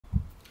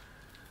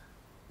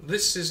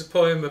This is a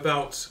poem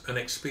about an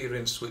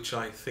experience which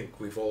I think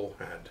we've all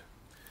had.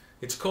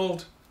 It's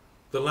called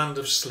The Land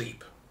of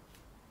Sleep.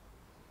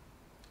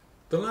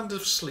 The land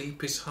of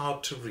sleep is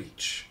hard to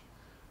reach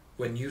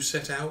when you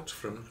set out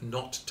from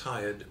not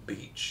tired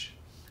beach.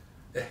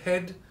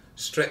 Ahead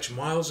stretch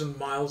miles and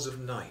miles of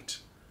night,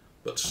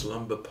 but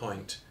Slumber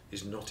Point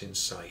is not in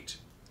sight.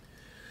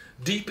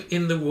 Deep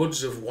in the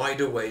woods of Wide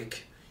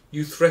Awake,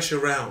 you thresh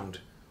around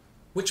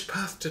which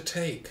path to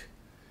take.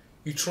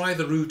 You try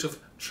the route of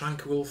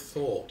tranquil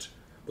thought,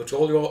 but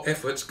all your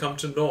efforts come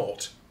to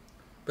naught.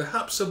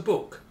 Perhaps a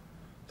book,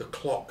 the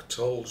clock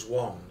tolls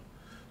 1.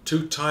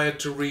 Too tired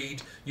to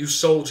read, you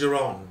soldier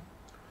on.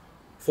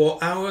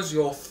 For hours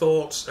your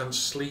thoughts and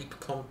sleep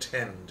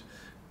contend.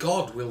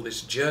 God, will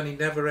this journey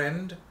never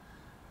end?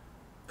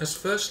 As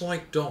first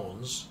light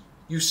dawns,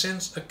 you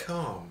sense a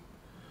calm,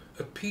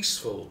 a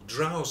peaceful,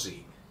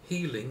 drowsy,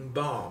 healing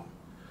balm.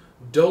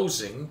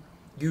 Dozing,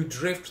 you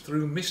drift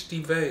through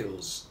misty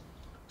veils.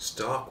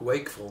 Stark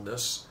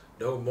wakefulness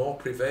no more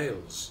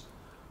prevails.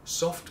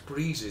 Soft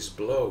breezes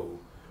blow,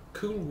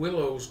 cool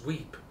willows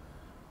weep.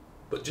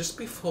 But just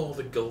before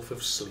the gulf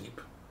of sleep,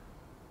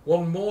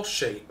 one more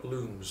shape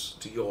looms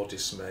to your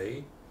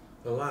dismay.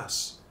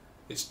 Alas,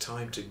 it's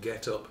time to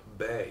get up,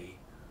 bay.